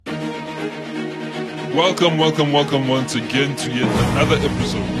Welcome once again to yet another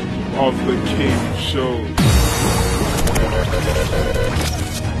episode of The King Show.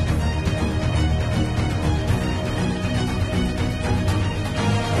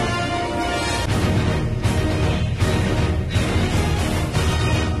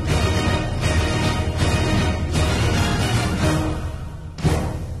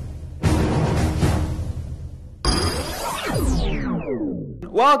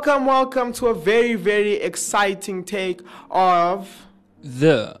 Welcome to a very, very exciting take of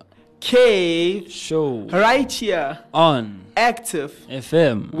The K Show right here on Active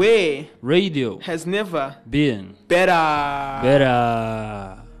FM, where radio has never been better.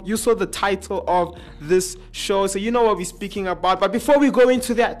 You saw the title of this show, so you know what we're speaking about. But before we go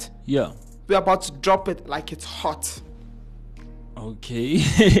into that, Yeah. we're about to drop it like it's hot. Okay.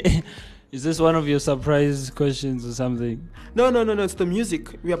 Is this one of your surprise questions or something? No, it's the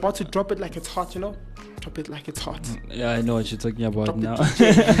music. We're about to drop it like it's hot, you know? Drop it like it's hot. Yeah, I know what you're talking about Drop now.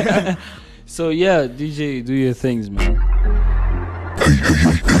 it, So yeah, DJ, do your things, man. Hey,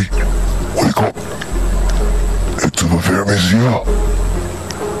 wake up. It's the fairies here.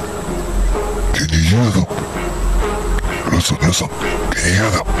 Can you hear them? Listen, can you hear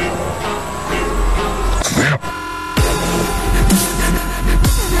them? It's them.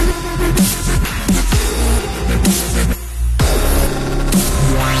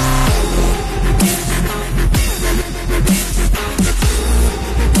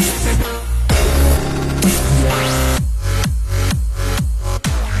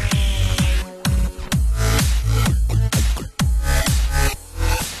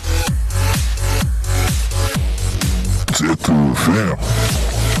 FM.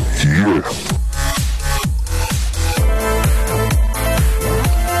 Yeah.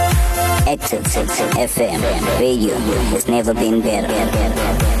 Active FM radio has never been better.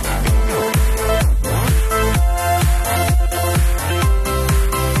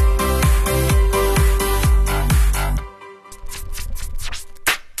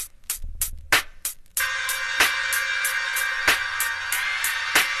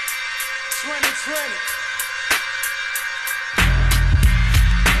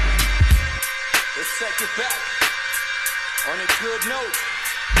 Let's take it back on a good note.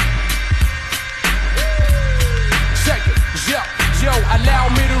 Check it, yo, allow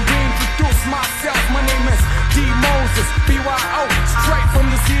me to reintroduce myself. My name is D. Moses, BYO, straight from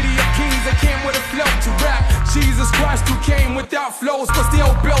the city of kings. I came with a flow to rap. Jesus Christ who came without flows, but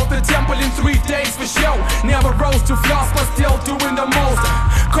still built the temple in 3 days for show. Never rose to floss, but still doing the most.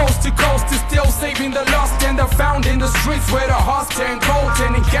 Coast to coast is still saving the lost, and they're found in the streets where the hearts turn cold,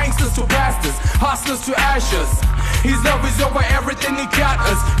 turning gangsters to pastors, hustlers to ashes. His love is over everything, he got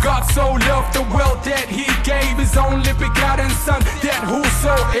us. God so loved the world that he gave his only begotten son, that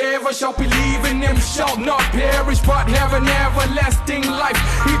whosoever shall believe in him shall not perish but have an everlasting life.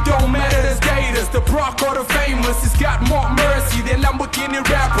 He don't matter the status, the Brock or the famous. He's got more mercy than Lamborghini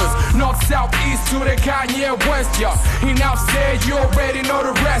rappers. North, south, east to the Kanye West, yeah. He now said you already know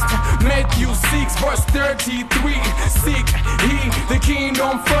the rest. Matthew 6 verse 33. Seek ye the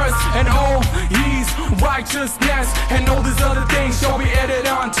kingdom first, and all his righteousness, and all these other things shall be added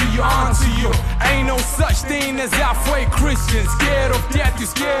onto you. Ain't no such thing as halfway Christians. Scared of death, you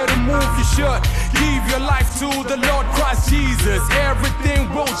scared to move, you should give your life to the Lord Christ Jesus.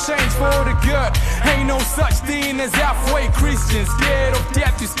 Everything will change for the good. Ain't no such thing as halfway Christians. Scared of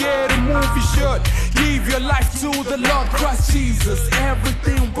death, you scared to move, you should give your life to the Lord Christ Jesus.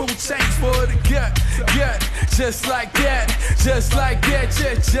 Everything will change for the good. Just like that, just like that,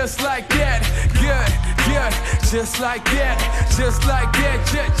 just like that. Good, just like that, just like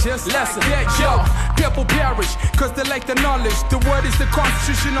that, yo. People perish, cause they lack the knowledge. The word is the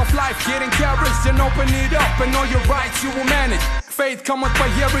constitution of life. Get encouraged and open it up, and all your rights you will manage. Faith cometh by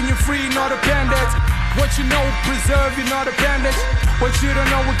hearing, you free, not a bandage. What you know, preserve you, not a bandage. What you don't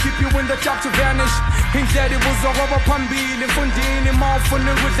know will keep you in the top to vanish. Instead it was all over Panbil and Fundin and more for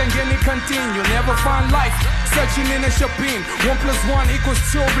the rich and getting continue. Never find life, searching in a shopping. 1 + 1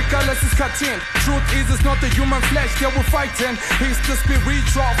 = 2, regardless it's cutting. Truth is, it's not the human flesh that we're fighting. It's the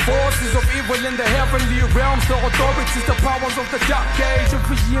spiritual forces of evil in the heavenly realms. The authorities, the powers of the dark age.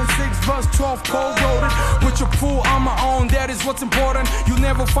 Ephesians 6 verse 12, Paul wrote it. With your full armor on, that is what's important. You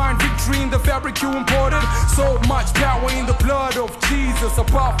never find victory in the fabric you imported. So much power in the blood of Jesus,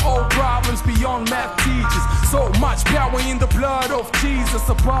 above all problems, beyond math teachers. So much power in the blood of Jesus,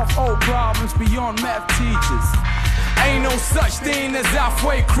 above all problems, beyond math teachers. Ain't no such thing as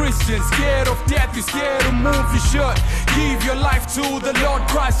halfway Christians. Scared of death, you scared to move, you should Give your life to the Lord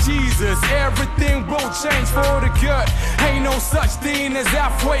Christ Jesus. Everything will change for the good. Ain't no such thing as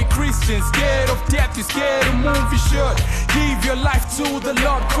halfway Christians. Scared of death, you scared to move, you should. Give your life to the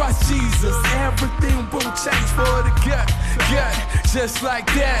Lord Christ Jesus. Everything will change for the good. Good, just like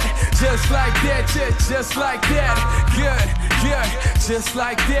that, just like that, just like that. Good, good, just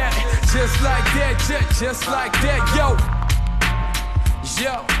like that, just like that, just like that. Yo,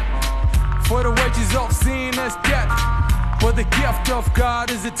 yo. For the wages of sin is death, but the gift of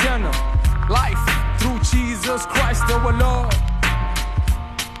God is eternal life through Jesus Christ our Lord.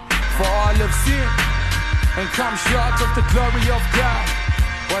 For all have sinned and come short of the glory of God.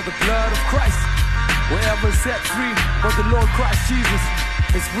 By the blood of Christ, wherever set free, but the Lord Christ Jesus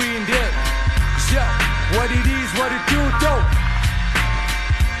is free indeed. Yeah, what it is, what it do, though.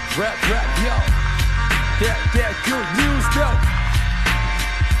 Rap, rap, yo. That good news, though.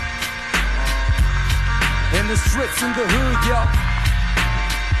 In the streets, in the hood, yo.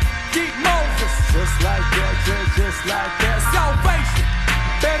 Deep Moses, just like that, just like that. Salvation,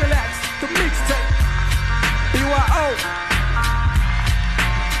 Battle Axe, the mixtape, BYO.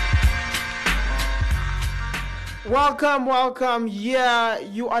 Welcome. Yeah,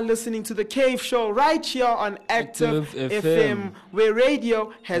 you are listening to The Cave Show right here on Active FM, where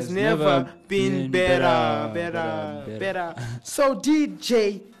radio has never been better. So,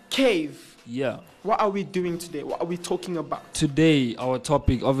 DJ Cave. Yeah. What are we doing today? What are we talking about? Today, our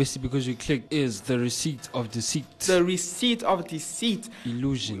topic, obviously because you clicked, is the receipt of deceit. The receipt of deceit.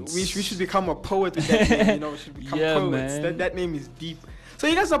 Illusions. We should become a poet with that name, you know. We should become poets. Man. That name is deep. So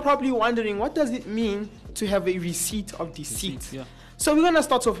you guys are probably wondering, what does it mean to have a receipt of deceit? Yeah. So we're going to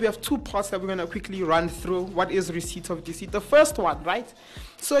start off. We have two parts that we're going to quickly run through. What is receipt of deceit? The first one, right?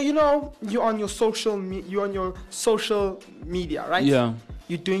 So, you know, you're on your social media, right? Yeah.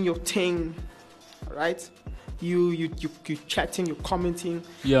 You're doing your thing, right? You're chatting, you're commenting,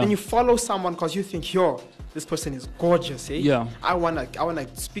 Yeah. and you follow someone because you think, yo, this person is gorgeous, eh? Yeah. I wanna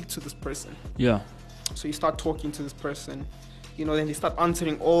speak to this person. Yeah. So you start talking to this person, you know, then they start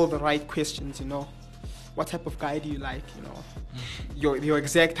answering all the right questions, you know. What type of guy do you like, you know? Your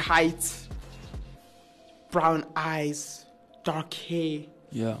exact height, brown eyes, dark hair,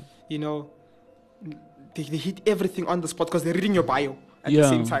 Yeah. you know. They hit everything on the spot because they're reading your bio at Yeah. the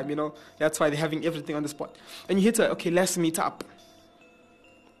same time, you know. That's why they're having everything on the spot. And you hit her, okay, let's meet up.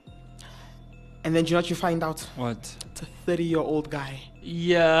 And then do you know what you find out? What? It's a 30-year-old guy.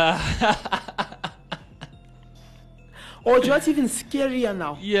 Yeah. Or do you know what's even scarier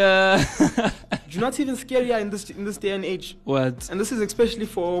now? Yeah. Do you know what's even scarier in this day and age? What? And this is especially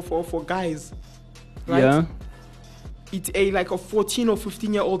for guys, right? Yeah. It's like a 14 or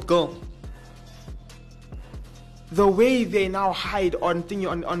 15-year-old girl. The way they now hide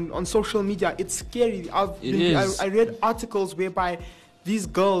on social media, it's scary. I read articles whereby these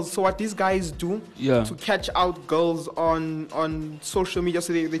girls, so what these guys do to catch out girls on social media,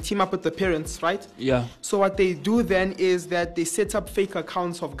 so they team up with the parents, right? Yeah. So what they do then is that they set up fake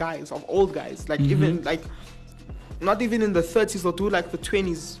accounts of guys, of old guys, like even like not even in the 30s, they'll do like the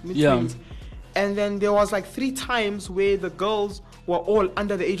 20s, mid-20s. And then there was like 3 times where the girls were all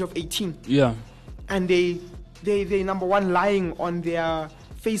under the age of 18. Yeah. And they number one, lying on their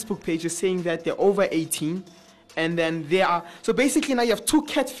Facebook pages saying that they're over 18. And then they are, so basically now you have 2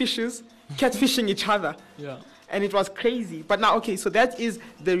 catfishing each other. Yeah. And it was crazy. But now, okay, so that is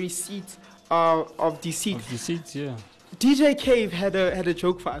the receipt of deceit. Of deceit, yeah. DJ Cave had a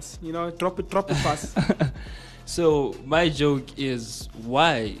joke for us, you know, drop it for us. So my joke is,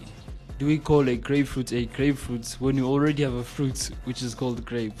 why do we call a grapefruit when you already have a fruit which is called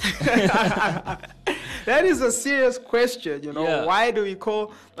grape? That is a serious question, you know. Yeah. Why do we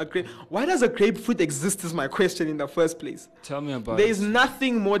call a grape? Why does a grapefruit exist is my question in the first place. Tell me about There it. is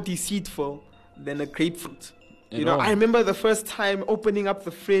nothing more deceitful than a grapefruit. At You know, all. I remember the first time opening up the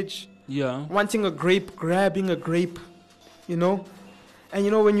fridge, Yeah. wanting a grape, grabbing a grape, you know. And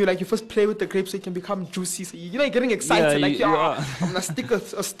you know, when you first play with the grape so it can become juicy, so you're getting excited, Yeah, like, you are. I'm gonna stick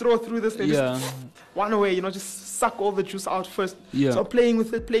a straw through this and Yeah. just one away, you know, just suck all the juice out first. Yeah. So playing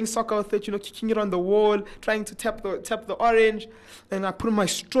with it, playing soccer with it, you know, kicking it on the wall, trying to tap the orange. Then I put my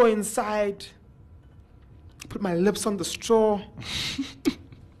straw inside, put my lips on the straw,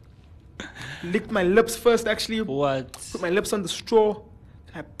 licked my lips first actually, What? put my lips on the straw,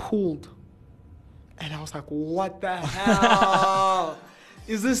 and I pulled. And I was like, what the hell?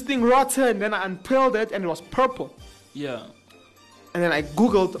 Is this thing rotten? Then I unpeeled it and it was purple. Yeah. And then I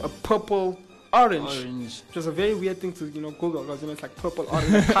Googled a purple orange. Orange. Which was a very weird thing to, Google because, it's like purple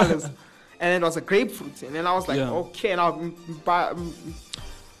orange colors. And it was a grapefruit. And then I was like, Yeah. okay. And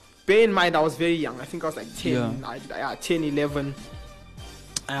bear in mind, I was very young. I think I was like 10, Yeah. 10, 11.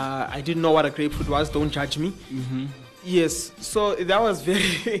 I didn't know what a grapefruit was. Don't judge me. Mm-hmm. Yes. So that was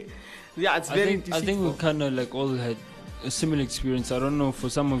very, yeah, it's very I think deceitful. we kind of like all had a similar experience. I don't know, for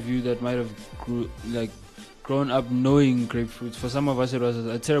some of you that might have grown up knowing grapefruits. For some of us, it was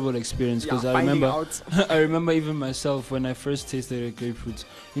a terrible experience, because I finding remember out. I remember even myself when I first tasted a grapefruit.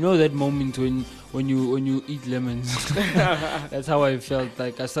 You know that moment when you eat lemons. That's how I felt.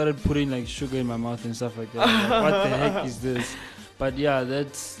 Like I started putting like sugar in my mouth and stuff like that. I was like, what the heck is this? But yeah,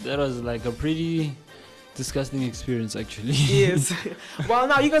 that was like a pretty disgusting experience, actually. Yes. Well,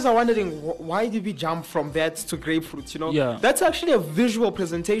 now you guys are wondering, why did we jump from that to grapefruits, you know? Yeah. That's actually a visual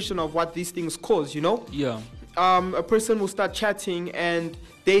presentation of what these things cause, you know? Yeah. A person will start chatting and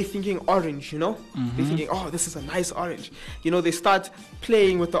they thinking orange, you know? They're thinking, oh, this is a nice orange. You know, they start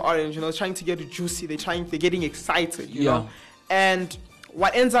playing with the orange, you know, trying to get it juicy. They're getting excited, you know? And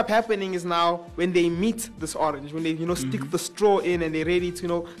what ends up happening is now when they meet this orange, when they, you know, stick the straw in and they're ready to, you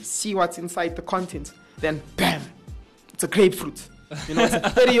know, see what's inside the content, then bam, it's a grapefruit. You know, it's a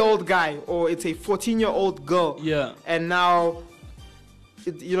 30-year-old guy or it's a 14-year-old girl. Yeah. And now,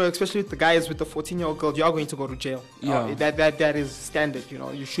 you know, especially with the guys with the 14-year-old girl, you are going to go to jail. Yeah. That is standard, you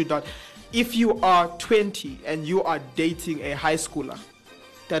know. You should not. If you are 20 and you are dating a high schooler,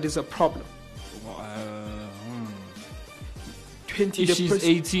 that is a problem. 20. If she's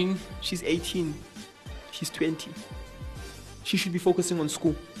 18, she's 18. She's 20. She should be focusing on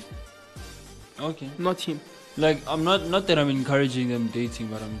school, okay. not him. Like, I'm not that I'm encouraging them dating,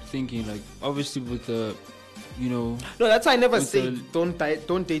 but I'm thinking, like, obviously with the, you know. No, that's why I never with say the-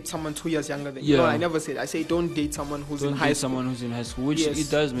 don't date someone 2 years younger than you. No, Yeah. I never say that. I say don't date someone who's in Don't high date school. someone who's in high school, which Yes.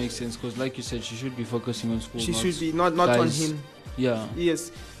 it does make sense, because like you said, she should be focusing on school. She should be not on guys. him. Yeah.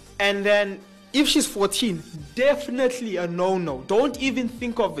 Yes. And then if she's 14, definitely a no. Don't even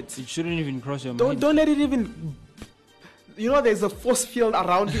think of it. It shouldn't even cross your mind. Don't let it even. You know, there's a force field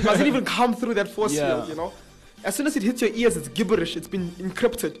around you. It doesn't even come through that force Yeah. field. You know, as soon as it hits your ears, it's gibberish. It's been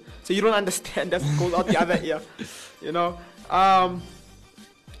encrypted, so you don't understand. That goes out the other ear. You know.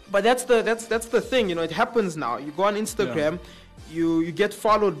 But that's the thing. You know, it happens now. You go on Instagram, you get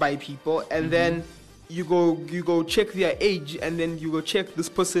followed by people, and then you go check their age, and then you go check this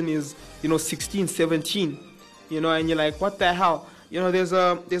person is, you know, 16, 17, you know, and you're like, what the hell? You know, there's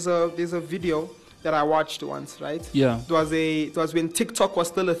a video that I watched once, right? Yeah. It was when TikTok was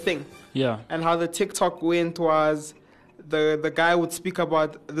still a thing, Yeah. and how the TikTok went was the guy would speak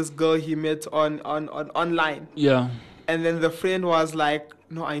about this girl he met on online, Yeah. and then the friend was like,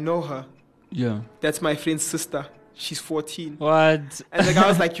 no, I know her. Yeah. That's my friend's sister. She's 14. What? And the guy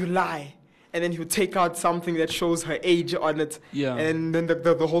was like, you lie. And then he would take out something that shows her age on it. Yeah. And then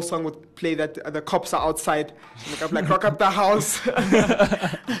the whole song would play that the cops are outside. Like, I'm like, rock up the house.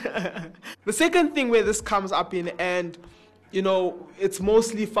 The second thing where this comes up in, and, you know, it's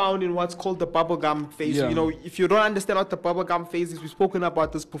mostly found in what's called the bubblegum phase. Yeah. You know, if you don't understand what the bubblegum phase is, we've spoken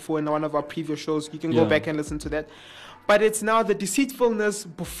about this before in one of our previous shows. You can go Yeah. back and listen to that. But it's now the deceitfulness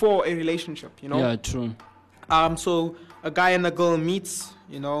before a relationship, you know? Yeah, true. So a guy and a girl meets,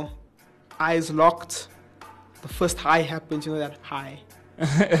 you know, eyes locked. The first hi happens, you know, that hi.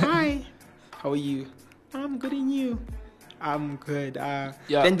 Hi. How are you? I'm good, and you? I'm good.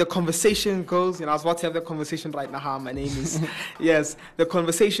 Then the conversation goes, you know, I was about to have the conversation right now. Hi, my name is. Yes, the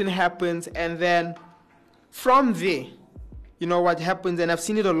conversation happens, and then from there, you know what happens, and I've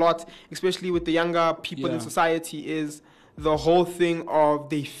seen it a lot, especially with the younger people in Yeah. society, is the whole thing of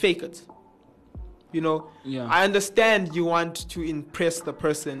they fake it. You know, Yeah. I understand you want to impress the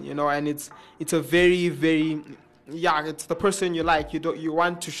person, you know, and it's a very, very, it's the person you like. You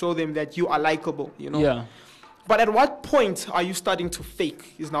want to show them that you are likable, you know. Yeah. But at what point are you starting to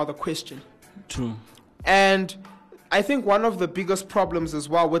fake is now the question. True. And I think one of the biggest problems as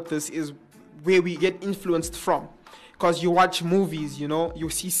well with this is where we get influenced from. Because you watch movies, you know, you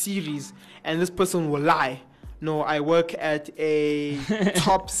see series, and this person will lie. No, I work at a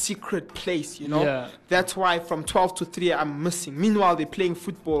top secret place, you know. Yeah. That's why from 12 to 3 I'm missing. Meanwhile, they're playing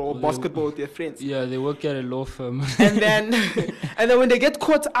football or basketball with their friends. Yeah, they work at a law firm. And then when they get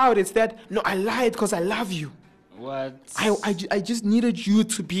caught out, it's that, no, I lied because I love you. What? I just needed you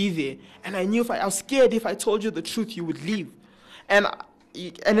to be there. And I knew I was scared if I told you the truth, you would leave. And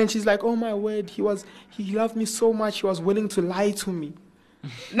then she's like, oh my word, he loved me so much, he was willing to lie to me.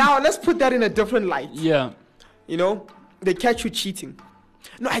 Now, let's put that in a different light. Yeah. You know, they catch you cheating.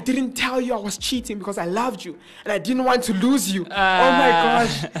 No, I didn't tell you I was cheating because I loved you and I didn't want to lose you. Oh my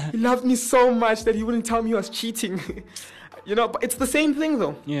gosh, he loved me so much that he wouldn't tell me he was cheating. You know, but it's the same thing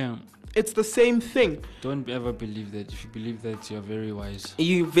though. Yeah. It's the same thing. Don't ever believe that. If you believe that, you're very wise.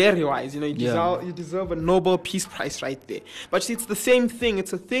 You're very wise. You know, Yeah. you deserve a Nobel Peace Prize right there. But see, it's the same thing.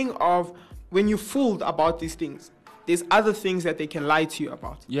 It's a thing of when you're fooled about these things, there's other things that they can lie to you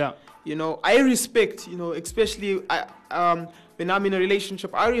about. Yeah. You know, I respect, you know, especially when I'm in a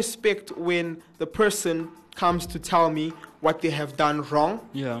relationship, I respect when the person comes to tell me what they have done wrong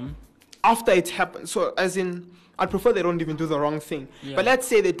Yeah. after it happened. So, as in, I'd prefer they don't even do the wrong thing. Yeah. But let's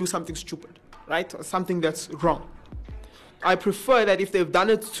say they do something stupid, right? Or something that's wrong. I prefer that if they've done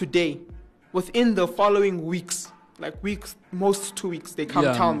it today, within the following weeks, like weeks, most 2 weeks, they come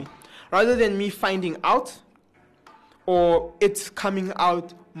Yeah. tell me. Rather than me finding out or it's coming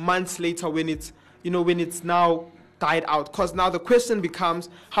out months later when it's, you know, when it's now died out. Because now the question becomes,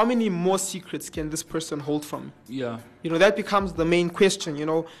 how many more secrets can this person hold from me? Yeah. You know, that becomes the main question, you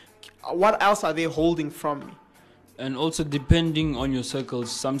know. What else are they holding from me? And also, depending on your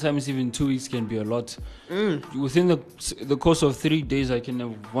circles, sometimes even 2 weeks can be a lot. Within the course of 3 days, I can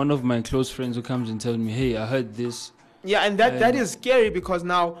have one of my close friends who comes and tells me, hey, I heard this. Yeah, and that is scary because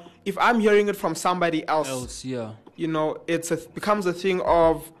now if I'm hearing it from somebody else, Yeah. you know, becomes a thing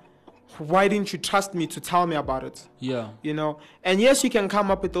of, why didn't you trust me to tell me about it? Yeah. You know, and yes, you can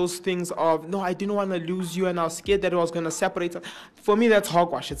come up with those things of, no, I didn't want to lose you and I was scared that it was going to separate us. For me, that's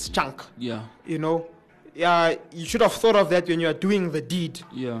hogwash. It's junk. Yeah. You know, yeah, you should have thought of that when you are doing the deed,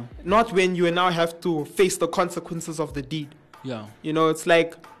 Yeah. not when you now have to face the consequences of the deed. Yeah. You know, it's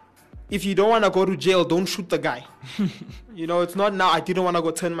like, if you don't want to go to jail, don't shoot the guy. You know, it's not now, I didn't want to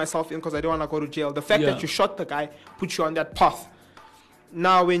go turn myself in because I don't want to go to jail. The fact Yeah. that you shot the guy puts you on that path.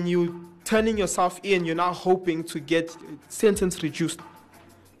 Now, when you turning yourself in, you're now hoping to get sentence reduced.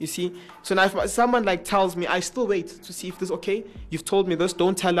 You see? So now if someone like tells me, I still wait to see if this okay. You've told me this,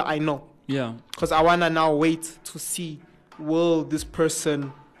 don't tell her I know. Yeah. Because I want to now wait to see, will this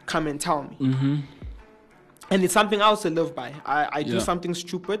person come and tell me? Mm-hmm. And it's something else to live by. I do Yeah. something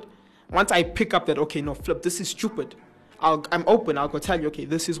stupid. Once I pick up that, okay, no, flip, this is stupid. I'm open. I'll go tell you, okay,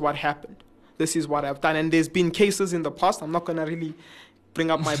 this is what happened. This is what I've done. And there's been cases in the past. I'm not going to really bring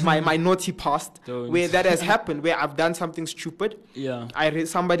up my naughty past Don't. where that has happened, where I've done something stupid. Yeah.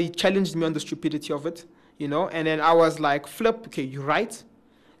 Somebody challenged me on the stupidity of it, you know, and then I was like, flip, okay, you're right.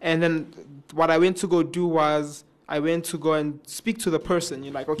 And then what I went to go do was I went to go and speak to the person.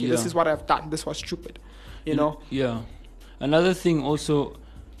 You're like, okay, this Yeah. is what I've done. This was stupid, you know. Yeah. Another thing also,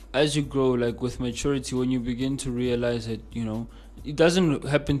 as you grow, like with maturity, when you begin to realize that, you know, it doesn't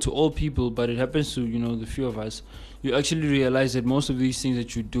happen to all people, but it happens to, you know, the few of us. You actually realize that most of these things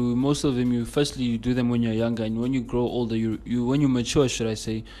that you do, most of them, you do them when you're younger, and when you grow older, when you mature, should I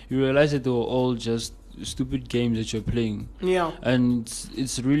say, you realize that they were all just stupid games that you're playing. Yeah. And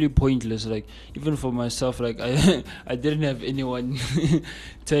it's really pointless. Like, even for myself, like I didn't have anyone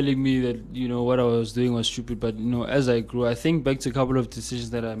telling me that, you know, what I was doing was stupid. But, you know, as I grew, I think back to a couple of decisions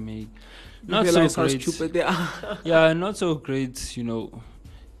that I made. Not so Realize how great. stupid they are. Yeah, not so great. You know,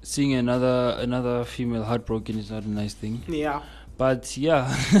 seeing another female heartbroken is not a nice thing. Yeah. But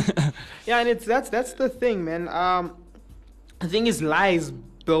yeah. Yeah, and that's the thing, man. The thing is, lies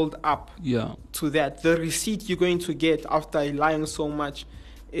build up Yeah. to that. The receipt you're going to get after lying so much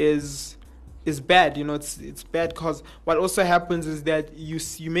is bad. You know, it's bad because what also happens is that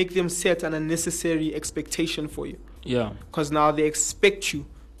you make them set an unnecessary expectation for you. Yeah. Because now they expect you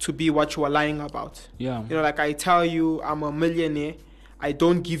to be what you are lying about. Yeah. You know, like I tell you, I'm a millionaire. I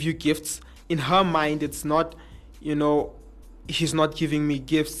don't give you gifts. In her mind, it's not, you know, he's not giving me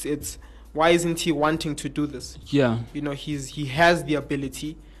gifts. It's, why isn't he wanting to do this? Yeah. You know, he has the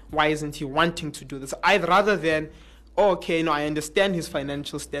ability. Why isn't he wanting to do this? I'd rather than, oh, okay, no, I understand his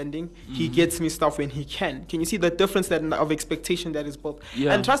financial standing. He gets me stuff when he can. Can you see the difference of expectation that is built?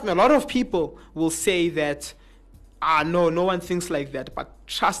 Yeah. And trust me, a lot of people will say that, no one thinks like that. But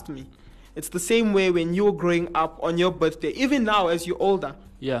trust me, it's the same way when you're growing up on your birthday. Even now, as you're older,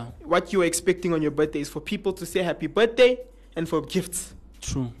 Yeah. what you're expecting on your birthday is for people to say happy birthday and for gifts.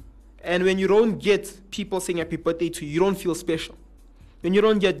 True. And when you don't get people saying happy birthday to you, you don't feel special. When you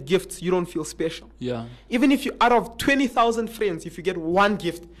don't get gifts, you don't feel special. Yeah. Even if you, out of 20,000 friends, if you get one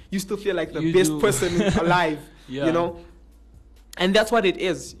gift, you still feel like the You best do. person alive, Yeah. you know? And that's what it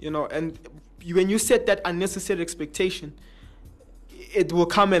is, you know? And when you set that unnecessary expectation, it will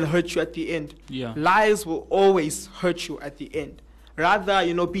come and hurt you at the end. Yeah. Lies will always hurt you at the end. Rather,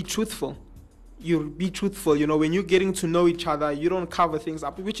 you know, be truthful. You be truthful. You know, when you're getting to know each other, you don't cover things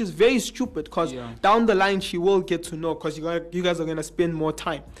up, which is very stupid because Yeah. down the line she will get to know because you guys are gonna spend more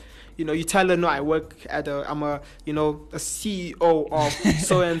time. You know, you tell her, no, I'm a CEO of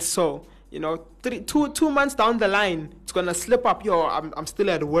so and so, You know, 2 months down the line, it's gonna slip up. Yo, I'm still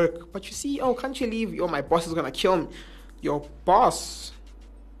at work, but you see, oh, can't you leave? Yo, my boss is gonna kill me. Your boss?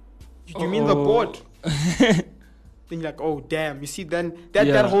 You mean the board? Then you're like, oh damn. You see, then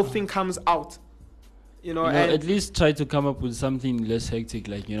that whole thing comes out. You know, and at least try to come up with something less hectic,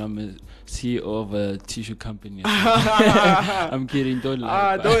 like, you know, I'm a CEO of a tissue company. I'm kidding, don't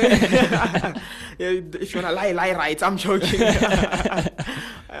lie. If you wanna lie right. I'm joking.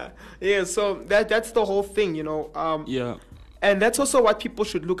 Yeah, so that's the whole thing, you know. And that's also what people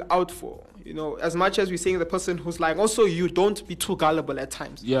should look out for. You know, as much as we're saying the person who's lying, also you don't be too gullible at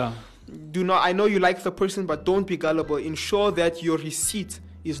times. Yeah. Do not. I know you like the person, but don't be gullible. Ensure that your receipt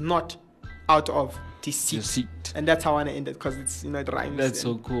is not out of deceit. And that's how I want to end it, because it's, you know, it rhymes. That's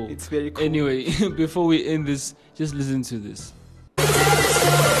so cool. It's very cool. Anyway, before we end this, just listen to this.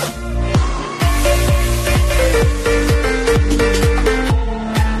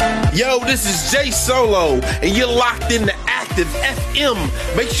 Yo, this is Jay Solo, and you're locked into Active FM.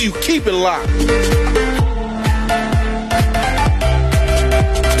 Make sure you keep it locked.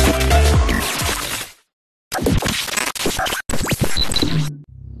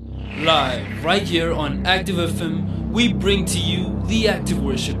 Live, right here on Active FM, we bring to you the Active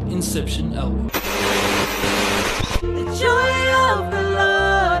Worship Inception album. The joy of the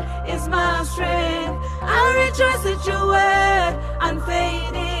Lord is my strength. I rejoice at your word,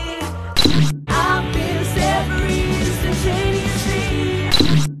 unfading. I feel set free instantaneously.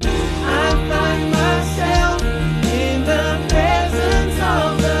 I find myself in the presence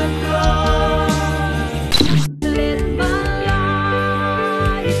of the cross. Let my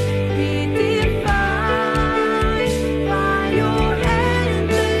life be defined by your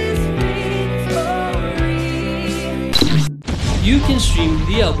endless victory. You can stream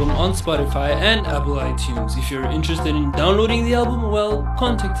the album on Spotify and Apple iTunes. If you're interested in downloading the album, well,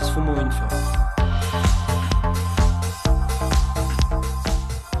 contact us for more info.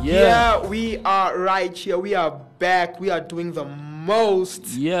 Yeah, we are right here. We are back. We are doing the most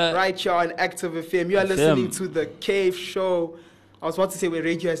right here on Active FM. You are listening to The Cave Show. I was about to say where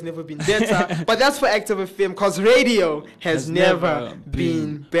radio has never been better, but that's for Active FM, because radio has never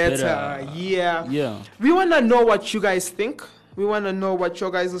been better. Yeah. We want to know what you guys think. We want to know what your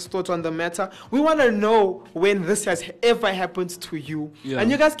guys' thoughts on the matter. We want to know when this has ever happened to you.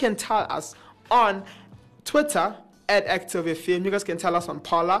 And you guys can tell us on Twitter at Active FM. You guys can tell us on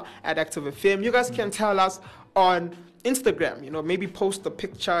Parler at Active FM. You guys can tell us on Instagram. You know, maybe post a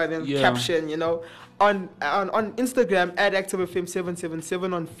picture and then caption, you know. On Instagram at Active FM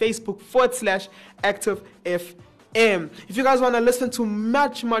 777, on Facebook /Active FM. If you guys want to listen to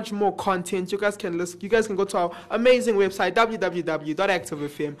much more content, you guys can go to our amazing website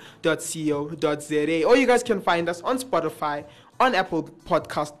www.activefm.co.za, or you guys can find us on Spotify, on Apple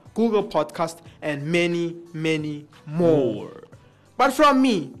Podcast, Google Podcast, and many more. But from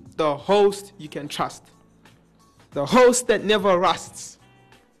me, the host you can trust, the host that never rusts,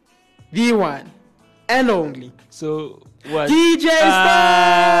 the one and only. So what? DJ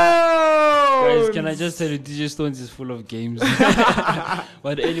Stones! Guys, can I just tell you, DJ Stones is full of games.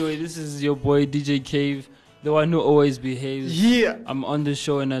 But anyway, this is your boy DJ Cave, the one who always behaves. Yeah. I'm on the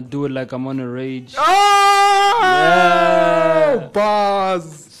show and I do it like I'm on a rage. Oh!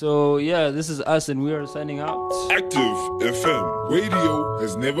 Buzz. So yeah, this is us and we are signing out. Active FM. Radio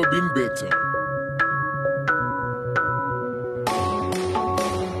has never been better.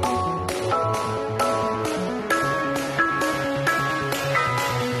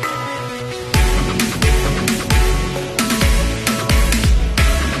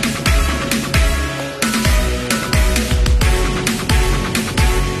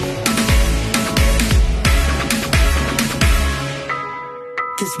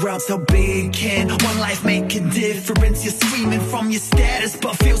 This world so big, can one life make a difference? You're screaming from your status,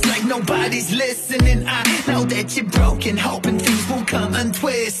 but feels like nobody's listening. I know that you're broken, hoping things will come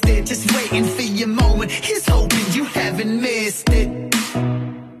untwisted. Just waiting for your moment, here's hoping you haven't missed it.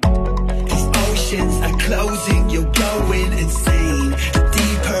 These oceans are closing, you're going insane. The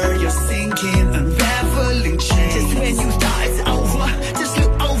deeper you're sinking, unraveling chains. Just when you thought it's over, just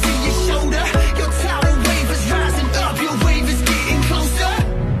look over your shoulder. Your tidal wave is rising up, your wave is getting closer.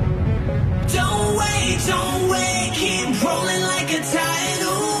 Don't wait, keep rolling like a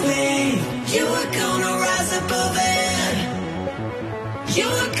tidal wave. You are gonna rise above it. You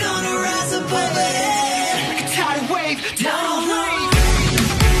are gonna rise above it. Like a tidal wave, don't wait.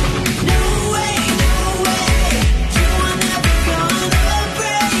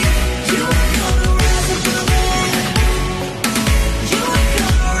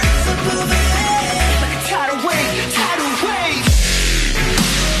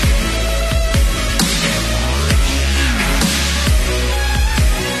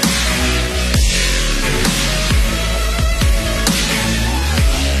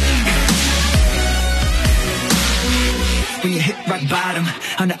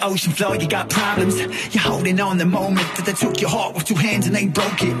 On the ocean floor, you got problems. You're holding on the moment that they took your heart with 2 hands and they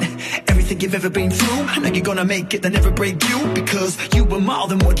broke it. Everything you've ever been through, I know you're gonna make it. They never break you because you were more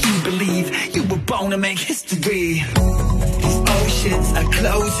than what you believe. You were born to make history. These oceans are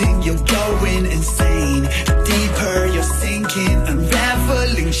closing, you're going insane. The deeper you're sinking,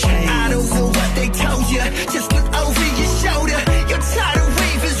 unraveling chains. I don't know what they told you, just look over your shoulder. Your tidal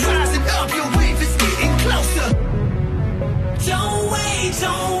wave is rising up, your wave is getting closer.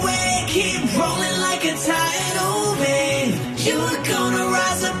 Don't wait, keep rolling like a tidal wave. You're gonna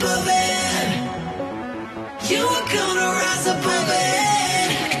rise above it. You're gonna rise above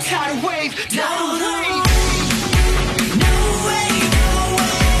it. Tidal wave, tidal wave. No way,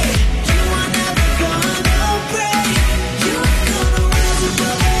 you are never gonna break. You're gonna rise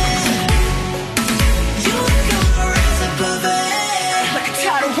above it. You're gonna rise above it. Like a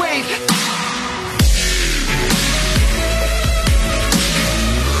tidal wave.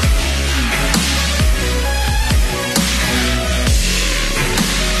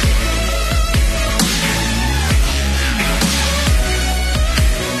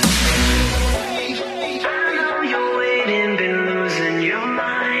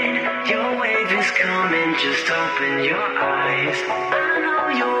 Just open your eyes. I know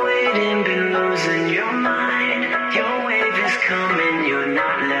you're waiting, been losing your mind. Your wave is coming, you're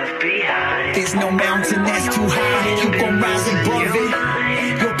not left behind. There's no mountain that's too high. You gon' rise above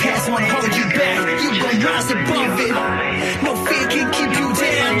it. Your past won't hold you